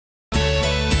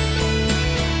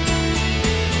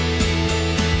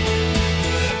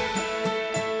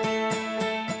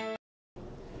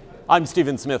I'm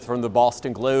Stephen Smith from the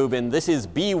Boston Globe, and this is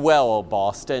Be Well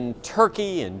Boston.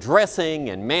 Turkey and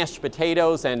dressing and mashed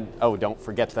potatoes, and oh, don't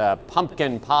forget the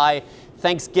pumpkin pie.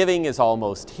 Thanksgiving is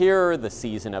almost here, the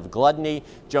season of gluttony.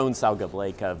 Joan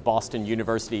Salga-Blake of Boston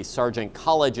University Sargent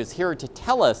College is here to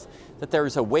tell us that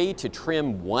there's a way to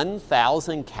trim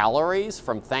 1,000 calories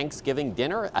from Thanksgiving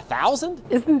dinner. 1,000?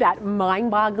 Isn't that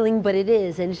mind-boggling? But it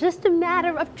is, and it's just a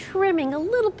matter of trimming a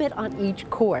little bit on each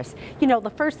course. You know, the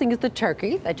first thing is the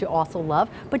turkey that you also love,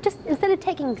 but just instead of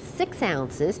taking 6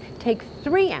 ounces, take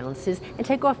 3 ounces and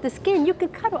take off the skin. You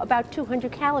could cut about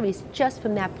 200 calories just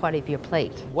from that part of your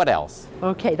plate. What else?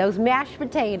 Okay, those mashed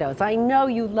potatoes. I know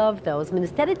you love those. I mean,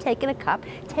 instead of taking a cup,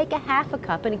 take a half a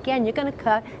cup, and again, you're going to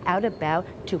cut out about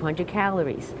 200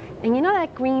 calories. And you know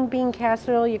that green bean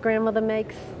casserole your grandmother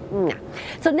makes? No.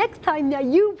 So next time, now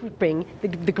you bring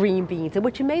the green beans, and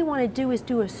what you may want to do is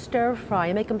do a stir fry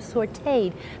and make them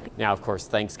sauteed. Now, of course,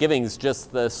 Thanksgiving's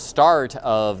just the start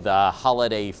of the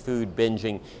holiday food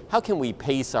binging. How can we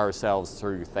pace ourselves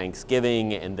through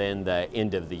Thanksgiving and then the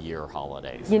end of the year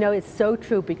holidays? You know, it's so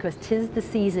true, because 'tis the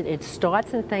season. It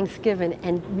starts in Thanksgiving,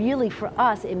 and really for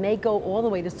us, it may go all the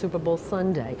way to Super Bowl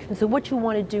Sunday. And so what you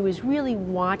want to do is really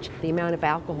watch the amount of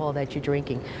alcohol that you're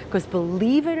drinking, because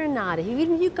believe it or not,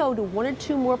 even if you go to 1 or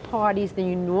 2 more parties than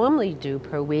you normally do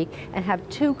per week and have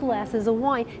 2 glasses of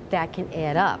wine, that can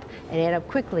add up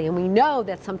quickly. And we know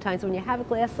that sometimes when you have a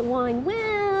glass of wine,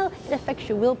 well, it affects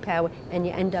your willpower and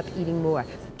you end up eating more.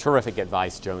 Terrific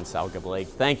advice, Joan Salga-Blake.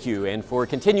 Thank you. And for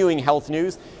continuing health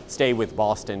news, stay with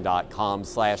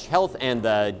boston.com/health and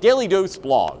the Daily Dose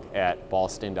blog at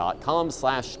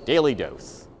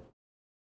boston.com/dailydose.